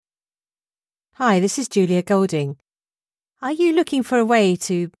Hi, this is Julia Golding. Are you looking for a way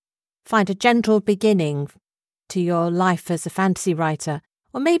to find a gentle beginning to your life as a fantasy writer?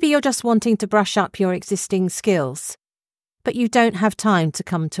 Or maybe you're just wanting to brush up your existing skills, but you don't have time to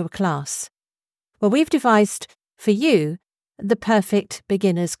come to a class. Well, we've devised for you the perfect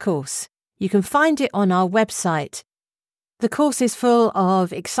beginner's course. You can find it on our website. The course is full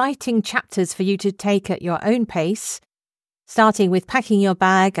of exciting chapters for you to take at your own pace, starting with packing your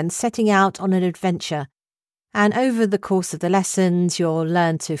bag and setting out on an adventure. And over the course of the lessons, you'll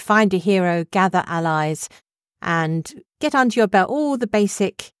learn to find a hero, gather allies, and get under your belt all the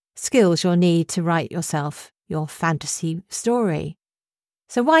basic skills you'll need to write yourself your fantasy story.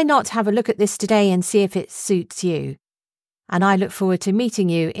 So why not have a look at this today and see if it suits you? And I look forward to meeting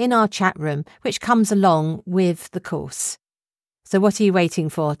you in our chat room, which comes along with the course. So what are you waiting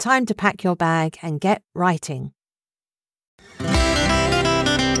for? Time to pack your bag and get writing.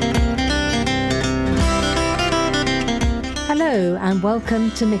 Hello and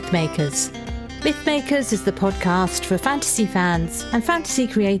welcome to Mythmakers. Mythmakers is the podcast for fantasy fans and fantasy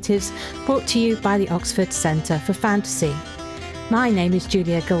creatives brought to you by the Oxford Centre for Fantasy. My name is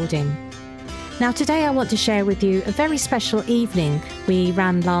Julia Golding. Now today I want to share with you a very special evening we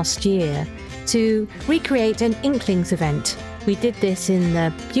ran last year to recreate an Inklings event. We did this in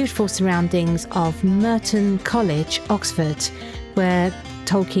the beautiful surroundings of Merton College, Oxford, where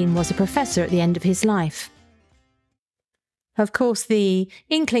Tolkien was a professor at the end of his life. Of course, the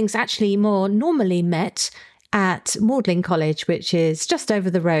Inklings actually more normally met at Magdalen College, which is just over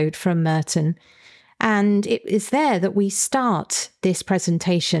the road from Merton. And it is there that we start this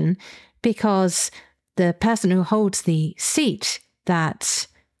presentation because the person who holds the seat that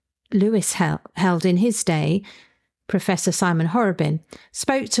Lewis held in his day, Professor Simon Horrobin,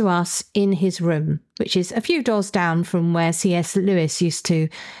 spoke to us in his room, which is a few doors down from where C.S. Lewis used to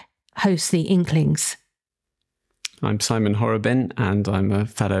host the Inklings. I'm Simon Horrobin, and I'm a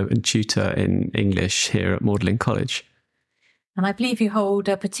fellow and tutor in English here at Magdalen College. And I believe you hold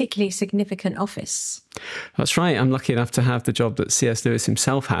a particularly significant office. That's right. I'm lucky enough to have the job that C.S. Lewis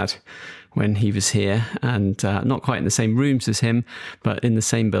himself had when he was here, and not quite in the same rooms as him, but in the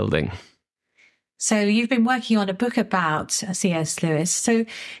same building. So you've been working on a book about C.S. Lewis. So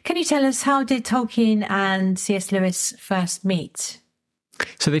can you tell us, how did Tolkien and C.S. Lewis first meet?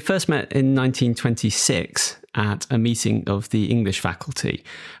 So they first met in 1926 at a meeting of the English faculty.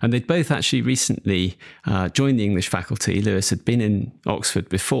 And they'd both actually recently joined the English faculty. Lewis had been in Oxford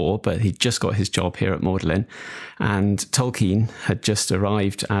before, but he'd just got his job here at Magdalen. And Tolkien had just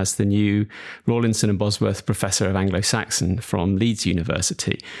arrived as the new Rawlinson and Bosworth Professor of Anglo-Saxon from Leeds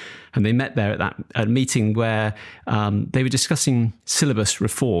University. And they met there at a meeting where they were discussing syllabus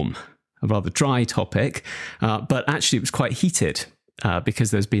reform, a rather dry topic, but actually it was quite heated. Because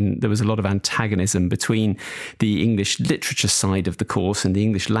there was a lot of antagonism between the English literature side of the course and the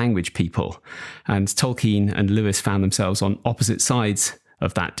English language people. And Tolkien and Lewis found themselves on opposite sides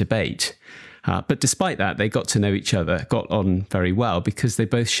of that debate. But despite that, they got to know each other, got on very well, because they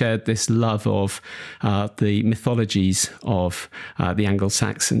both shared this love of the mythologies of the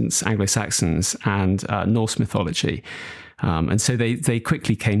Anglo-Saxons and Norse mythology. And so they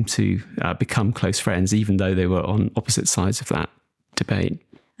quickly came to become close friends, even though they were on opposite sides of that debate.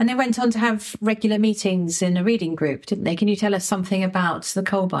 And they went on to have regular meetings in a reading group, didn't they? Can you tell us something about the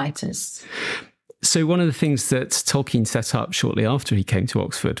Coal-Biters? So one of the things that Tolkien set up shortly after he came to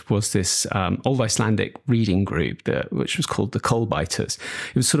Oxford was this Old Icelandic reading group, which was called the Coal-Biters.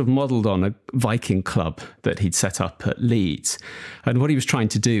 It was sort of modelled on a Viking club that he'd set up at Leeds. And what he was trying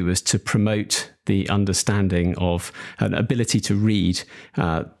to do was to promote the understanding of an ability to read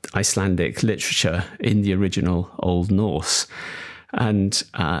Icelandic literature in the original Old Norse. And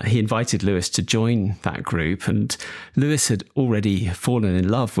he invited Lewis to join that group. And Lewis had already fallen in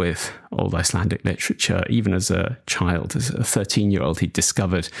love with Old Icelandic literature. Even as a child, as a 13-year-old, he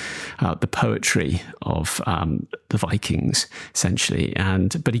discovered the poetry of the Vikings, essentially.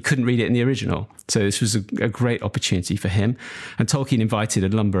 But he couldn't read it in the original. So this was a great opportunity for him. And Tolkien invited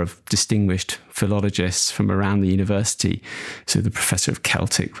a number of distinguished philologists from around the university. So the professor of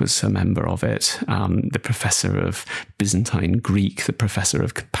Celtic was a member of it, the professor of Byzantine Greek, the professor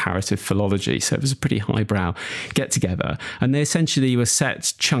of comparative philology. So it was a pretty highbrow get-together. And they essentially were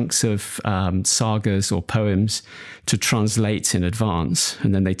set chunks of sagas or poems to translate in advance.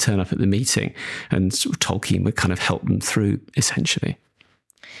 And then they turn up at the meeting, and Tolkien would kind of help them through, essentially.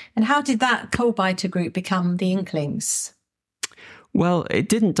 And how did that Coal-Biter group become the Inklings? Well, it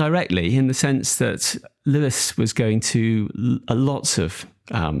didn't directly, in the sense that Lewis was going to lots of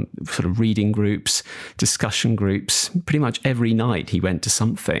sort of reading groups, discussion groups. Pretty much every night he went to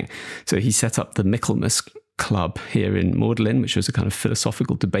something. So he set up the Michaelmas Club here in Magdalen, which was a kind of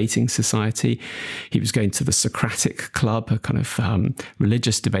philosophical debating society. He was going to the Socratic Club, a kind of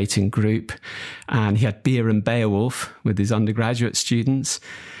religious debating group. And he had Beer and Beowulf with his undergraduate students.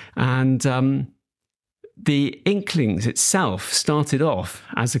 And the Inklings itself started off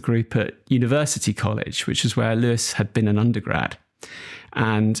as a group at University College, which is where Lewis had been an undergrad.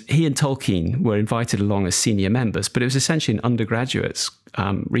 And he and Tolkien were invited along as senior members, but it was essentially an undergraduates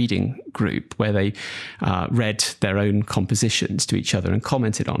reading group where they read their own compositions to each other and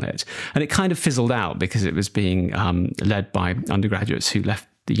commented on it. And it kind of fizzled out because it was being led by undergraduates who left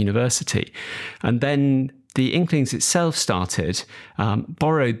the university. And then the Inklings itself started,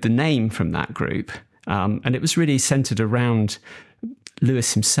 borrowed the name from that group, and it was really centered around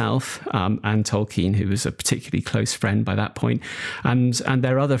Lewis himself and Tolkien, who was a particularly close friend by that point, and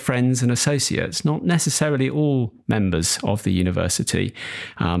their other friends and associates, not necessarily all members of the university,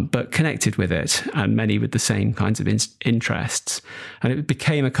 but connected with it, and many with the same kinds of interests. And it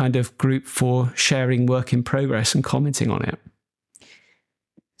became a kind of group for sharing work in progress and commenting on it.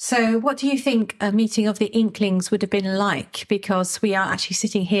 So what do you think a meeting of the Inklings would have been like? Because we are actually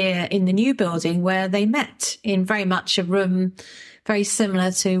sitting here in the new building where they met, in very much a room very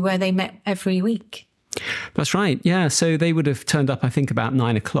similar to where they met every week. That's right, yeah. So they would have turned up, I think, about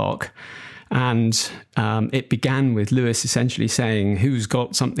 9 o'clock. And it began with Lewis essentially saying, who's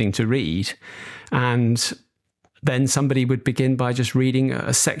got something to read? And then somebody would begin by just reading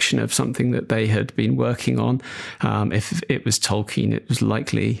a section of something that they had been working on. If it was Tolkien, it was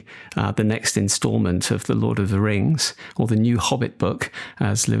likely the next installment of The Lord of the Rings, or the new Hobbit book,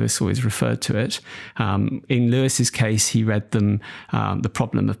 as Lewis always referred to it. In Lewis's case, he read them The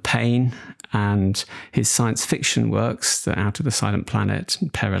Problem of Pain and his science fiction works, The Out of the Silent Planet,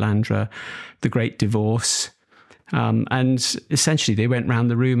 Perelandra, The Great Divorce. And essentially they went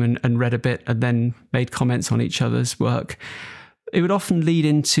round the room and read a bit and then made comments on each other's work. It would often lead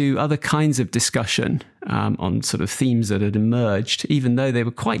into other kinds of discussion on sort of themes that had emerged, even though they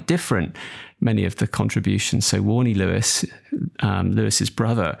were quite different, many of the contributions. So Warnie Lewis, Lewis's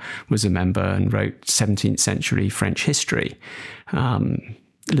brother, was a member and wrote 17th century French history.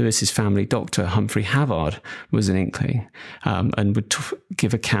 Lewis's family doctor, Humphrey Havard, was an Inkling and would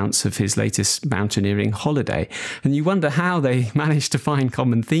give accounts of his latest mountaineering holiday. And you wonder how they managed to find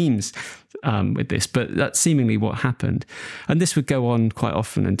common themes with this, but that's seemingly what happened. And this would go on quite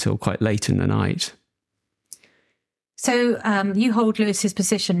often until quite late in the night. So you hold Lewis's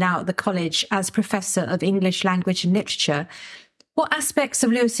position now at the college as Professor of English Language and Literature. What aspects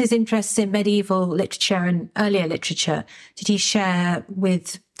of Lewis's interests in medieval literature and earlier literature did he share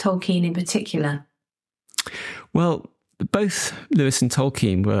with Tolkien in particular? Well, both Lewis and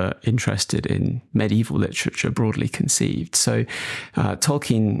Tolkien were interested in medieval literature, broadly conceived. So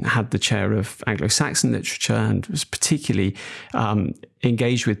Tolkien had the chair of Anglo-Saxon literature and was particularly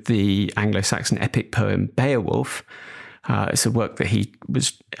engaged with the Anglo-Saxon epic poem Beowulf. It's a work that he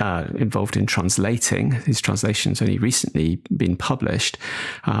was involved in translating. His translation's only recently been published.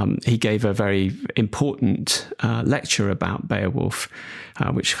 He gave a very important lecture about Beowulf,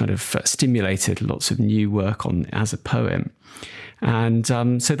 which kind of stimulated lots of new work on as a poem. And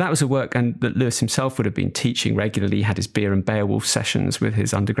so that was a work that Lewis himself would have been teaching regularly. He had his Beer and Beowulf sessions with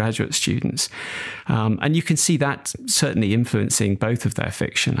his undergraduate students. And you can see that certainly influencing both of their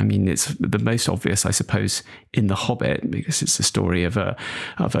fiction. I mean, it's the most obvious, I suppose, in The Hobbit, because it's the story of a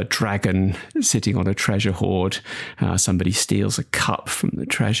dragon sitting on a treasure hoard. Somebody steals a cup from the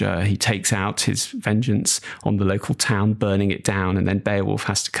treasure. He takes out his vengeance on the local town, burning it down, and then Beowulf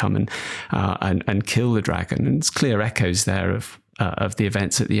has to come and kill the dragon. And it's clear echoes there of the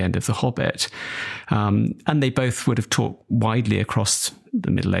events at the end of The Hobbit. And they both would have taught widely across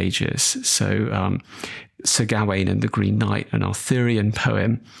the Middle Ages. So Sir Gawain and the Green Knight, an Arthurian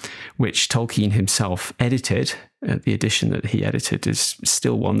poem, which Tolkien himself edited. The edition that he edited is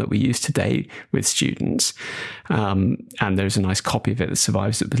still one that we use today with students. And there's a nice copy of it that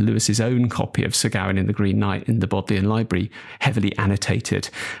survives with Lewis's own copy of Sir Gawain and the Green Knight in the Bodleian Library, heavily annotated.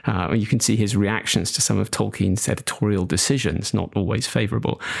 You can see his reactions to some of Tolkien's editorial decisions, not always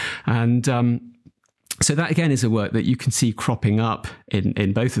favourable. And so that, again, is a work that you can see cropping up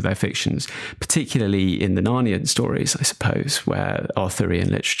in both of their fictions, particularly in the Narnian stories, I suppose, where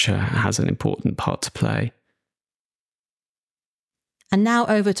Arthurian literature has an important part to play. And now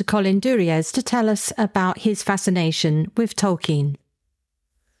over to Colin Duriez to tell us about his fascination with Tolkien.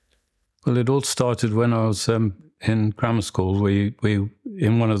 Well, it all started when I was in grammar school. We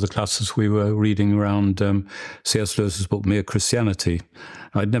in one of the classes we were reading around C.S. Lewis's book Mere Christianity,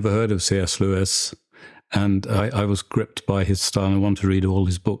 I'd never heard of C.S. Lewis. And I was gripped by his style, and I wanted to read all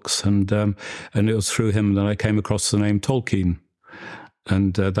his books. And it was through him that I came across the name Tolkien.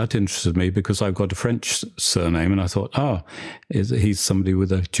 And that interested me because I've got a French surname, and I thought, he's somebody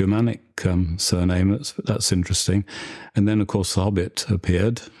with a Germanic surname. That's interesting. And then, of course, The Hobbit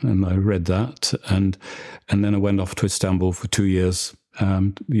appeared, and I read that. And then I went off to Istanbul for 2 years,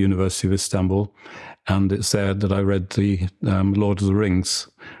 the University of Istanbul. And it's there that I read the Lord of the Rings,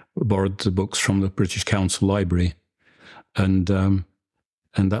 borrowed the books from the British Council Library. And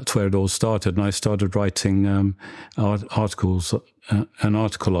that's where it all started. And I started writing articles, an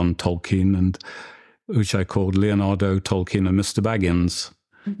article on Tolkien, and which I called Leonardo, Tolkien, and Mr. Baggins.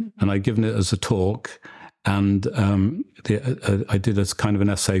 Mm-hmm. And I'd given it as a talk, and I did as kind of an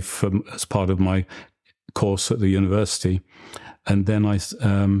essay as part of my course at the university. And then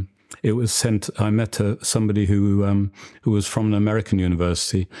it was sent. I met somebody who was from an American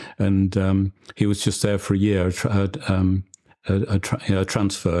university, and he was just there for a year. A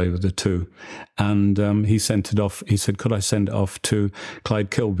transfer over the two, and he sent it off. He said, "Could I send it off to Clyde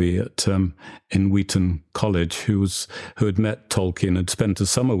Kilby in Wheaton College, who had met Tolkien, had spent a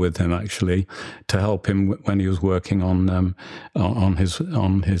summer with him actually, to help him when he was working on his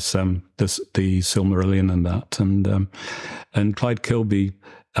the Silmarillion and that, and Clyde Kilby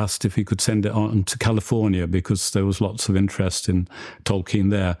asked if he could send it on to California because there was lots of interest in Tolkien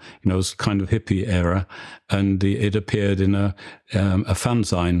there. It was kind of hippie era, and it appeared in a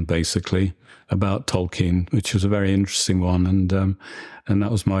fanzine basically about Tolkien, which was a very interesting one, and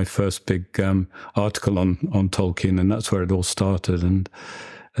that was my first big article on Tolkien, and that's where it all started. And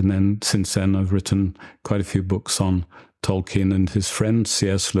then since then I've written quite a few books on Tolkien and his friend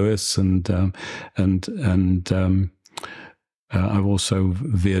C.S. Lewis, and I've also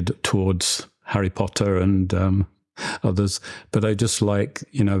veered towards Harry Potter and others, but I just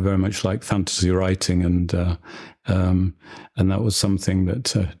very much like fantasy writing, and that was something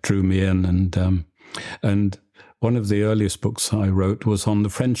that drew me in. And one of the earliest books I wrote was on the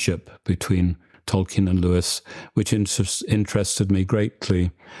friendship between Tolkien and Lewis, which interested me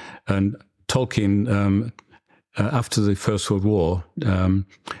greatly. And Tolkien, after the First World War,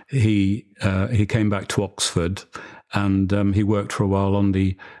 he came back to Oxford. And he worked for a while on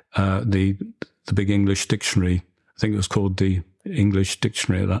the big English dictionary. I think it was called the English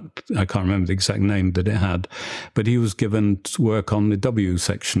Dictionary. I can't remember the exact name that it had, but he was given to work on the W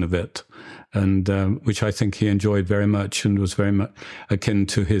section of it, and which I think he enjoyed very much, and was very much akin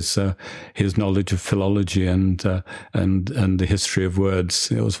to his knowledge of philology and the history of words.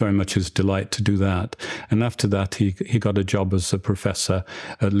 It was very much his delight to do that. And after that, he got a job as a professor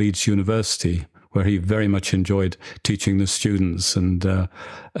at Leeds University, where he very much enjoyed teaching the students, and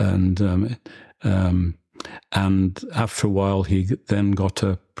after a while he then got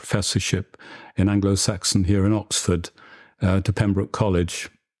a professorship in Anglo-Saxon here in Oxford, to Pembroke College,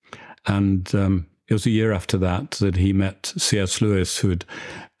 and it was a year after that he met C.S. Lewis, who had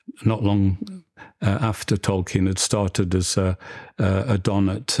not long after Tolkien had started as a don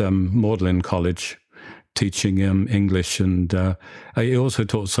at Magdalen College, teaching English, and he also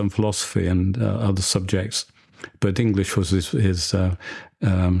taught some philosophy and other subjects. But English was his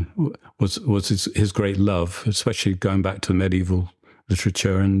great love, especially going back to medieval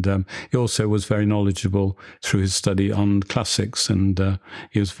literature. And he also was very knowledgeable through his study on classics, and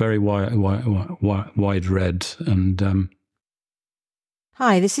he was very wide-read. And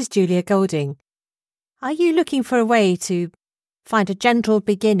Hi, this is Julia Golding. Are you looking for a way to find a gentle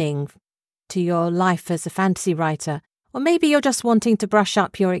beginning to your life as a fantasy writer? Or maybe you're just wanting to brush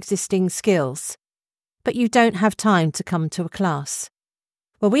up your existing skills, but you don't have time to come to a class.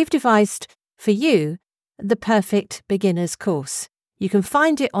 Well, we've devised for you the perfect beginner's course. You can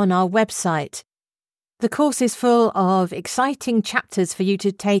find it on our website. The course is full of exciting chapters for you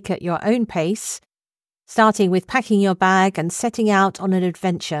to take at your own pace, starting with packing your bag and setting out on an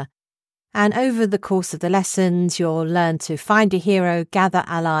adventure. And over the course of the lessons, you'll learn to find a hero, gather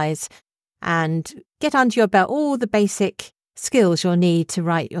allies, and get under your belt all the basic skills you'll need to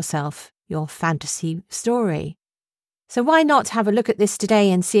write yourself your fantasy story. So why not have a look at this today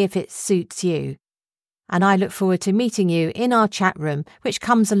and see if it suits you? And I look forward to meeting you in our chat room, which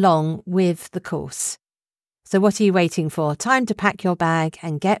comes along with the course. So what are you waiting for? Time to pack your bag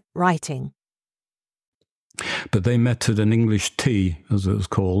and get writing. But they met at an English tea, as it was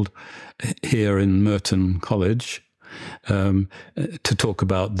called, here in Merton College, to talk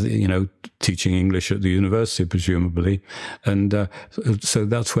about teaching English at the university, presumably, and so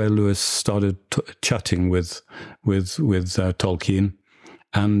that's where Lewis started chatting with Tolkien,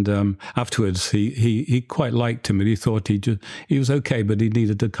 And afterwards, he quite liked him, and he thought he was okay, but he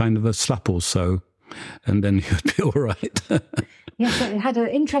needed a kind of a slap or so, and then he would be all right. Yes, it had an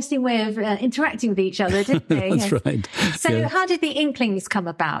interesting way of interacting with each other, didn't they? That's yes. right. So how did the Inklings come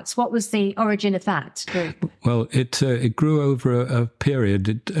about? What was the origin of that group? Well, it grew over a period.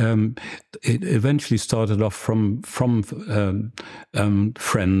 It eventually started off from friends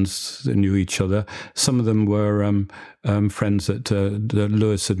that knew each other. Some of them were friends that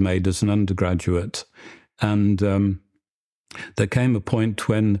Lewis had made as an undergraduate. And there came a point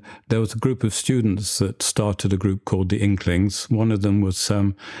when there was a group of students that started a group called the Inklings. One of them was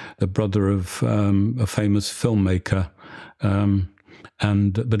the brother of a famous filmmaker,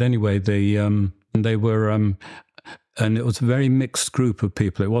 but anyway, they were. And it was a very mixed group of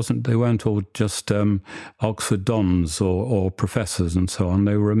people. They weren't all just Oxford dons or professors and so on.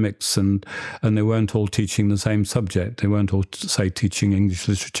 They were a mix, and they weren't all teaching the same subject. They weren't all, say, teaching English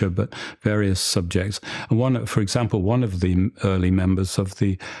literature, but various subjects. And for example, one of the early members of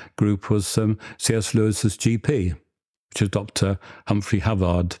the group was C.S. Lewis's GP, which is Dr. Humphrey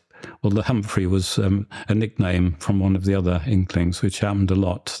Havard. Well, the Humphrey was a nickname from one of the other Inklings, which happened a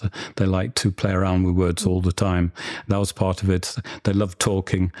lot. They liked to play around with words all the time. That was part of it. They loved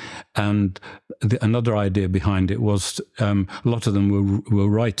talking. And another idea behind it was a lot of them were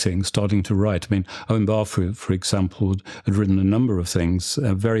writing, starting to write. I mean, Owen Barfoot, for example, had written a number of things,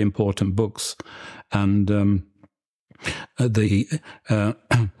 very important books. And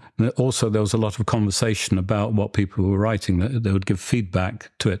also, there was a lot of conversation about what people were writing. They would give feedback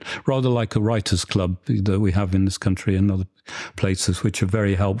to it, rather like a writers' club that we have in this country and other places, which are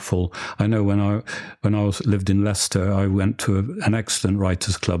very helpful. I know when I lived in Leicester, I went to an excellent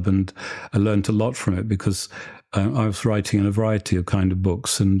writers' club, and I learned a lot from it because I was writing in a variety of kind of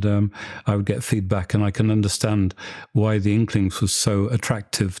books, and I would get feedback, and I can understand why the Inklings was so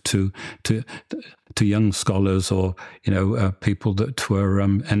attractive to young scholars, or people that were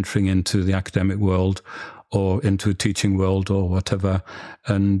entering into the academic world or into a teaching world or whatever,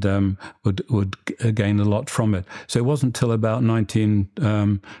 and would gain a lot from it. So it wasn't until about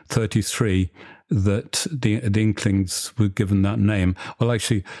 1933 that the Inklings were given that name. Well,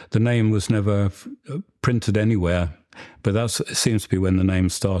 actually, the name was never printed anywhere, but that seems to be when the name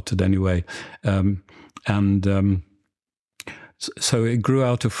started anyway. So it grew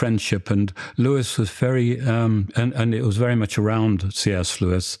out of friendship, and Lewis was very, and it was very much around C.S.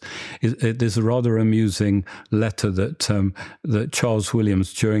 Lewis. There's a rather amusing letter that Charles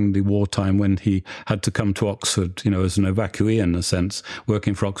Williams, during the wartime when he had to come to Oxford, as an evacuee in a sense,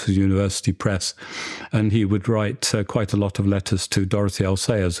 working for Oxford University Press, and he would write quite a lot of letters to Dorothy L.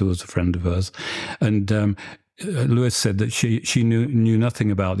 Sayers, who was a friend of hers, and Lewis said that she knew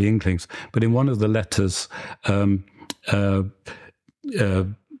nothing about the Inklings, but in one of the letters,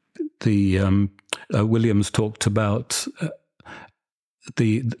 Williams talked about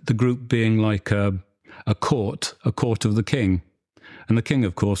the group being like a court of the king, and the king,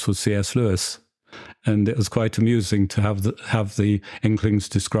 of course, was C.S. Lewis. And it was quite amusing to have the Inklings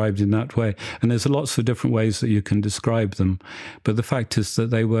described in that way. And there's lots of different ways that you can describe them. But the fact is that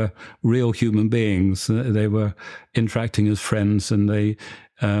they were real human beings. They were interacting as friends, and they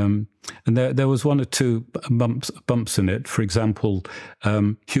and there was one or two bumps in it. For example,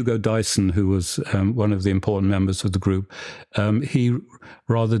 Hugo Dyson, who was one of the important members of the group, he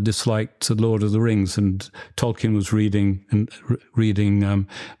rather disliked The Lord of the Rings, and Tolkien was reading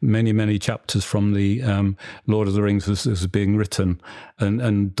many chapters from the Lord of the Rings as was being written,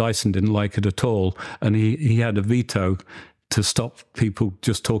 and Dyson didn't like it at all, and he had a veto to stop people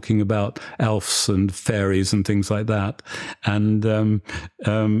just talking about elves and fairies and things like that. And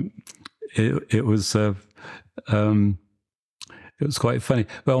it was quite funny.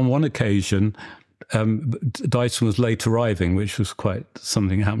 But on one occasion, Dyson was late arriving, which was quite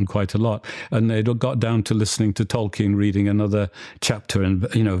something that happened quite a lot. And they got down to listening to Tolkien reading another chapter, and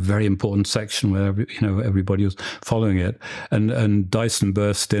a very important section where everybody was following it. And Dyson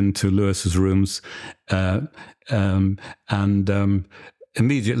burst into Lewis's rooms, and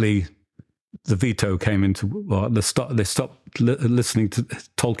immediately the veto came into. Well, they stopped listening to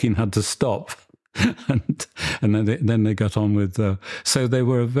Tolkien. Had to stop. and then they got on with. So they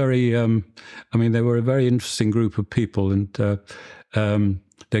were a very, they were a very interesting group of people, and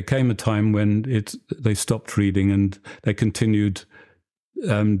there came a time when they stopped reading and they continued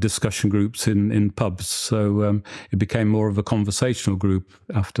discussion groups in pubs. So it became more of a conversational group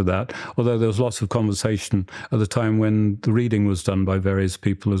after that. Although there was lots of conversation at the time when the reading was done by various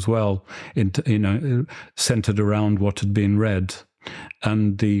people as well, centered around what had been read.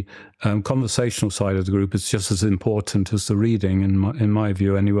 And the conversational side of the group is just as important as the reading, in my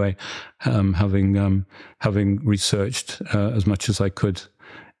view, anyway. Having researched as much as I could.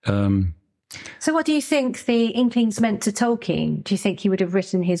 So, what do you think the Inklings meant to Tolkien? Do you think he would have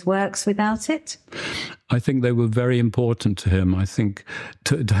written his works without it? I think they were very important to him. I think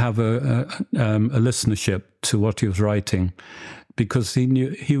to have a listenership to what he was writing, because he knew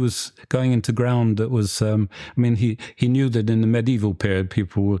he was going into ground that was. He knew that in the medieval period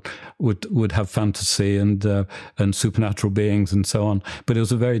people would have fantasy and supernatural beings and so on, but it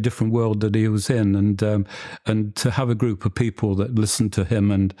was a very different world that he was in, and to have a group of people that listened to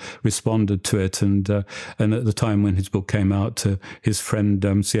him and responded to it, and at the time when his book came out, his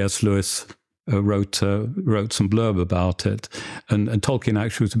friend C.S. Lewis wrote some blurb about it, and Tolkien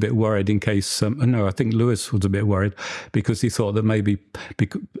actually was a bit worried in case. I think Lewis was a bit worried because he thought that maybe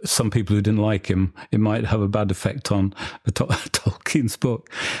some people who didn't like him, it might have a bad effect on Tolkien's book.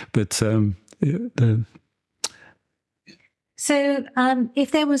 But so,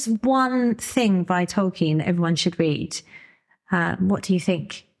 if there was one thing by Tolkien that everyone should read, what do you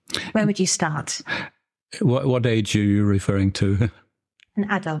think? Where would you start? What age are you referring to? An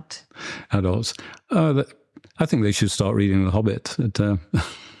adult. Adults. I think they should start reading The Hobbit.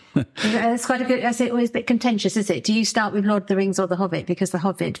 That's quite a good. It's always a bit contentious, is it? Do you start with Lord of the Rings or The Hobbit? Because The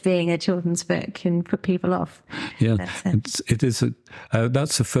Hobbit, being a children's book, can put people off. Yeah, it is.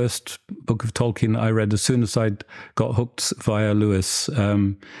 That's the first book of Tolkien I read as soon as I'd got hooked via Lewis.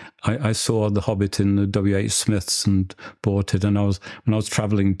 I saw The Hobbit in the W.H. Smiths and bought it. And when I was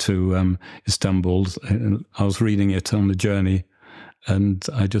travelling to Istanbul, I was reading it on the journey. And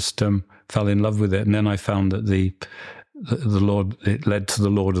I just fell in love with it. And then I found that it led to the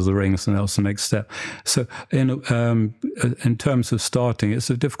Lord of the Rings, and that was the next step. So in terms of starting, it's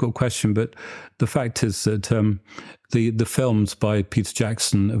a difficult question, but the fact is that the films by Peter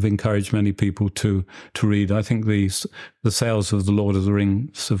Jackson have encouraged many people to read. I think the sales of the Lord of the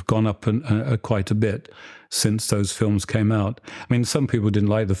Rings have gone up quite a bit since those films came out. I mean, some people didn't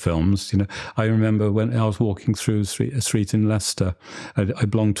like the films. I remember when I was walking through a street in Leicester, I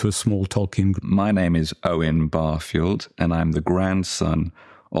belonged to a small Tolkien group. My name is Owen Barfield, and I'm the grandson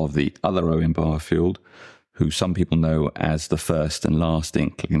of the other Owen Barfield, who some people know as the first and last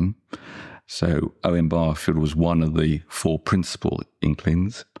Inkling. So Owen Barfield was one of the 4 principal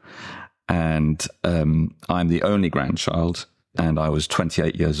Inklings, and I'm the only grandchild. And I was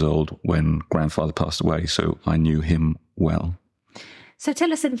 28 years old when grandfather passed away, so I knew him well. So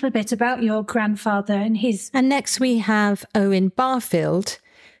tell us a little bit about your grandfather and his... And next we have Owen Barfield,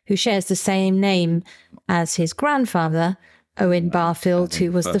 who shares the same name as his grandfather, Owen Barfield,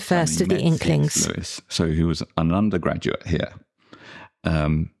 who was the first of the Inklings. Lewis. So he was an undergraduate here.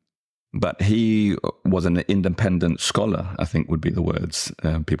 But he was an independent scholar, I think would be the words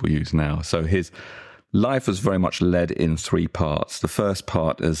people use now. So his life was very much led in 3 parts. The first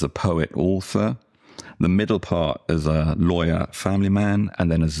part as a poet-author, the middle part as a lawyer, family man,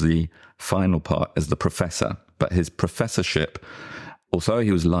 and then as the final part as the professor. But his professorship, although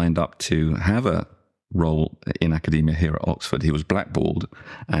he was lined up to have a role in academia here at Oxford, he was blackballed,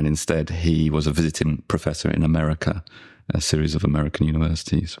 and instead he was a visiting professor in America, a series of American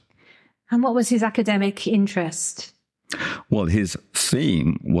universities. And what was his academic interest? Well, his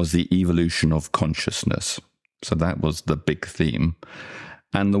theme was the evolution of consciousness. So that was the big theme.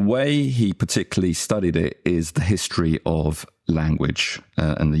 And the way he particularly studied it is the history of language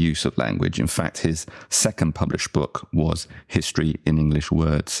and the use of language. In fact, his second published book was History in English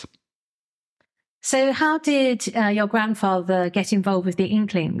Words. So how did your grandfather get involved with the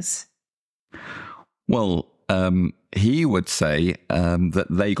Inklings? Well, he would say that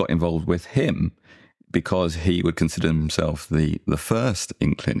they got involved with him because he would consider himself the first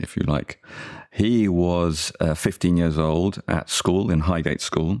Inkling, if you like. He was 15 years old at school, in Highgate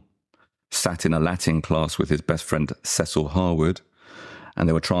School, sat in a Latin class with his best friend Cecil Harwood, and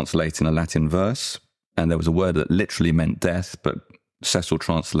they were translating a Latin verse, and there was a word that literally meant death, but Cecil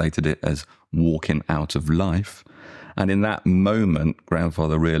translated it as walking out of life. And in that moment,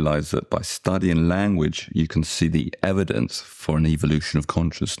 grandfather realized that by studying language, you can see the evidence for an evolution of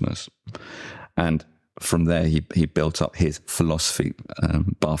consciousness. And from there, he built up his philosophy,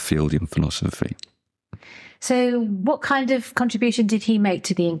 Barfieldian philosophy. So what kind of contribution did he make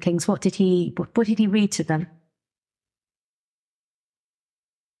to the Inklings? What did he read to them?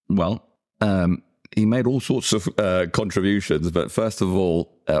 Well, he made all sorts of contributions, but first of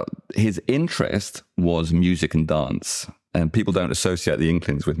all, his interest was music and dance. And people don't associate the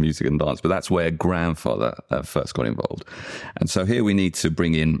Inklings with music and dance, but that's where grandfather first got involved. And so here we need to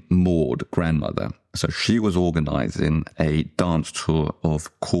bring in Maud, grandmother. So she was organising a dance tour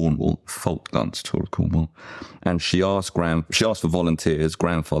of Cornwall, folk dance tour of Cornwall. And she asked for volunteers,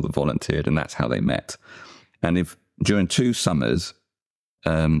 grandfather volunteered, and that's how they met. And during 2 summers,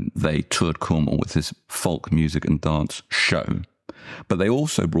 they toured Cornwall with this folk music and dance show. But they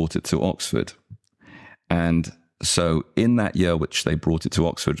also brought it to Oxford. And so in that year which they brought it to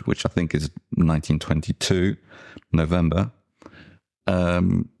Oxford, which I think is 1922, November,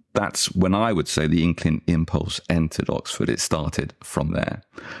 that's when I would say the Inkling impulse entered Oxford. It started from there.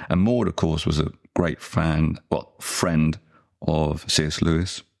 And Maud, of course, was a great friend of C.S.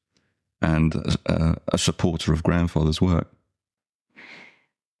 Lewis and a supporter of grandfather's work.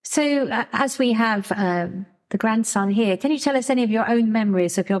 So as we have the grandson here, can you tell us any of your own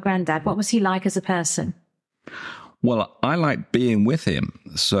memories of your granddad? What was he like as a person? Well, I liked being with him.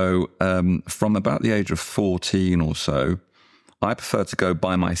 So from about the age of 14 or so, I prefer to go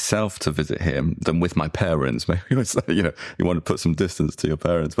by myself to visit him than with my parents. Maybe you want to put some distance to your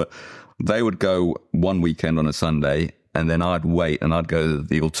parents, but they would go one weekend on a Sunday, and then I'd wait and I'd go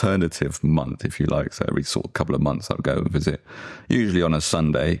the alternative month, if you like. So every sort of couple of months I'd go and visit, usually on a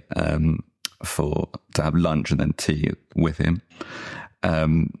Sunday, to have lunch and then tea with him.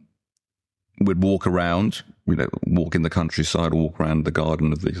 We'd walk around, walk in the countryside, walk around the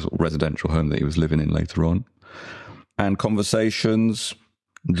garden of the sort of residential home that he was living in later on. And conversations,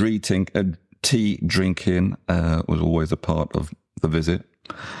 tea drinking was always a part of the visit.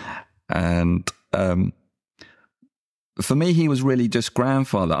 And for me, he was really just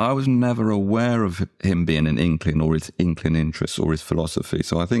grandfather. I was never aware of him being an Inkling or his Inkling interests or his philosophy.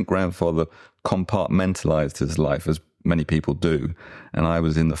 So I think grandfather compartmentalized his life, as many people do, and I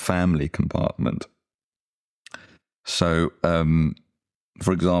was in the family compartment. So,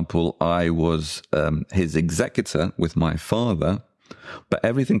 for example, I was his executor with my father, but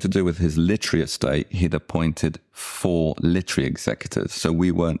everything to do with his literary estate, he'd appointed 4 literary executors, so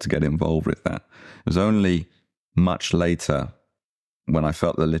we weren't to get involved with that. It was only much later, when I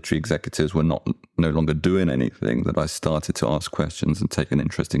felt the literary executors were no longer doing anything, that I started to ask questions and take an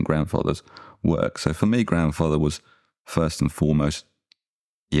interest in grandfather's work. So for me, grandfather was first and foremost,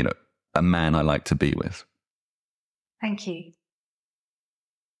 a man I like to be with. Thank you.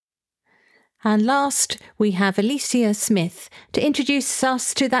 And last, we have Alicia Smith to introduce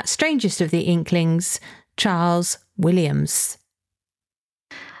us to that strangest of the Inklings, Charles Williams.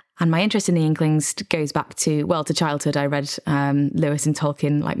 And my interest in the Inklings goes back to childhood. I read Lewis and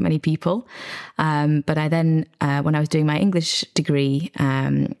Tolkien like many people. But I then, when I was doing my English degree,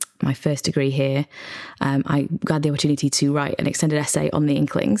 my first degree here, I got the opportunity to write an extended essay on the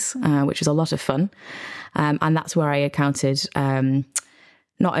Inklings, which was a lot of fun. And that's where I encountered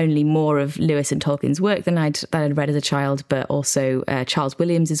not only more of Lewis and Tolkien's work than I'd read as a child, but also Charles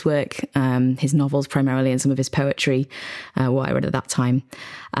Williams's work, his novels primarily, and some of his poetry, what I read at that time.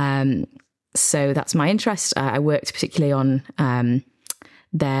 So that's my interest. I worked particularly on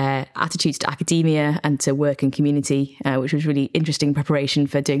their attitudes to academia and to work and community, which was really interesting preparation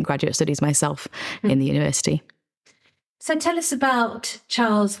for doing graduate studies myself in the university. So tell us about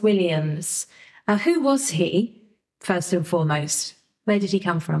Charles Williams. Who was he, first and foremost? Where did he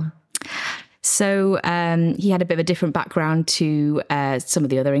come from? So he had a bit of a different background to some of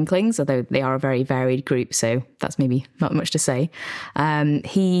the other Inklings, although they are a very varied group, so that's maybe not much to say.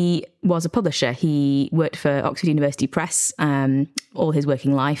 He was a publisher. He worked for Oxford University Press all his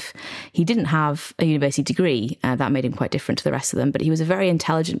working life. He didn't have a university degree. That made him quite different to the rest of them, but he was a very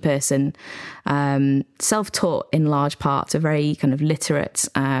intelligent person, self-taught in large parts, a very kind of literate,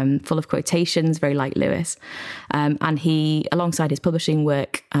 full of quotations, very like Lewis. And he, alongside his publishing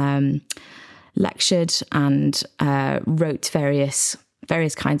work, lectured and wrote various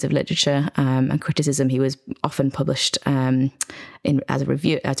kinds of literature and criticism. He was often published as a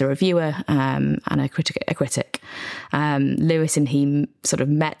reviewer and a critic. Lewis and he sort of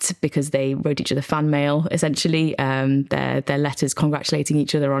met because they wrote each other fan mail. Essentially, their letters congratulating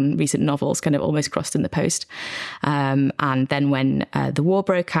each other on recent novels kind of almost crossed in the post. And then when the war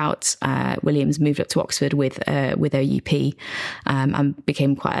broke out, Williams moved up to Oxford with OUP and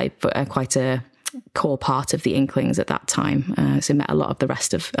became quite a core part of the Inklings at that time. So met a lot of the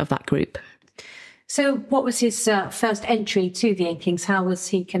rest of that group. So what was his first entry to the Inklings? How was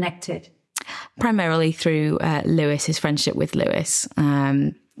he connected? Primarily through Lewis, his friendship with Lewis.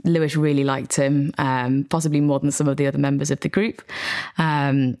 Lewis really liked him, possibly more than some of the other members of the group.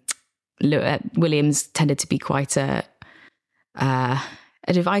 Williams tended to be quite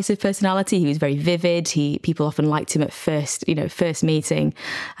a divisive personality. He was very vivid. People often liked him at first meeting.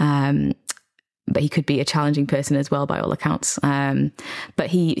 But he could be a challenging person as well, by all accounts. But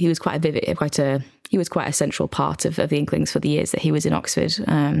he was quite a central part of the Inklings for the years that he was in Oxford,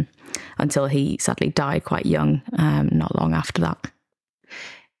 until he sadly died quite young, not long after that.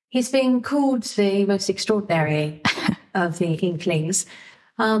 He's been called the most extraordinary of the Inklings.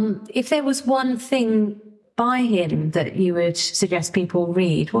 If there was one thing by him that you would suggest people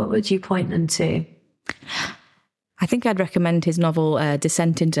read, what would you point them to? I think I'd recommend his novel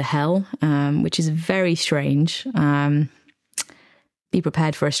Descent into Hell, which is very strange. Be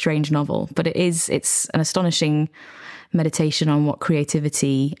prepared for a strange novel, but it's an astonishing meditation on what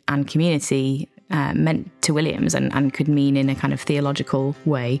creativity and community meant to Williams and could mean in a kind of theological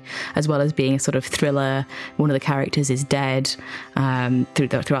way, as well as being a sort of thriller. One of the characters is dead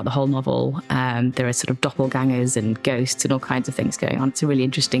throughout the whole novel. There are sort of doppelgangers and ghosts and all kinds of things going on. It's a really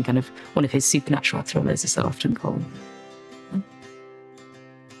interesting kind of one of his supernatural thrillers, as they're often called.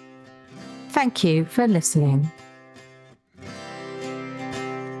 Thank you for listening.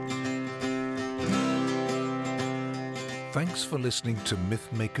 Thanks for listening to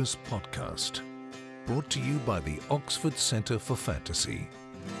Mythmakers Podcast, brought to you by the Oxford Centre for Fantasy.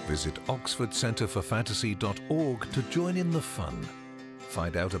 Visit oxfordcenterforfantasy.org to join in the fun.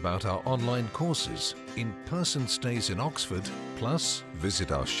 Find out about our online courses, in-person stays in Oxford, plus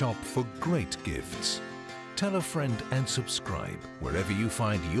visit our shop for great gifts. Tell a friend and subscribe wherever you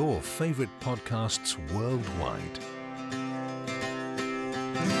find your favourite podcasts worldwide.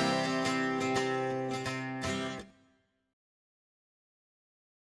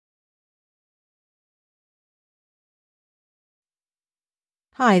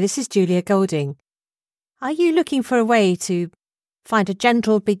 Hi, this is Julia Golding. Are you looking for a way to find a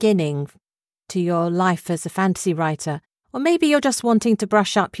gentle beginning to your life as a fantasy writer? Or maybe you're just wanting to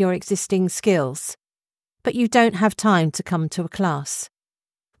brush up your existing skills, but you don't have time to come to a class.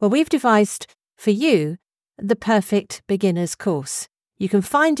 Well, we've devised for you the perfect beginner's course. You can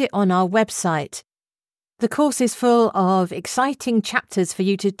find it on our website. The course is full of exciting chapters for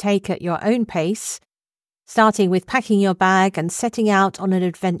you to take at your own pace, starting with packing your bag and setting out on an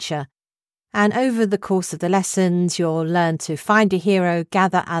adventure. And over the course of the lessons, you'll learn to find a hero,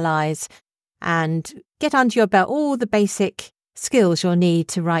 gather allies, and get under your belt all the basic skills you'll need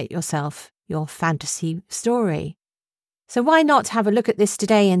to write yourself your fantasy story. So why not have a look at this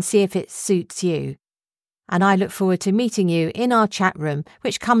today and see if it suits you? And I look forward to meeting you in our chat room,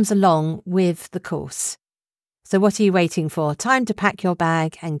 which comes along with the course. So what are you waiting for? Time to pack your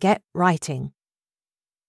bag and get writing.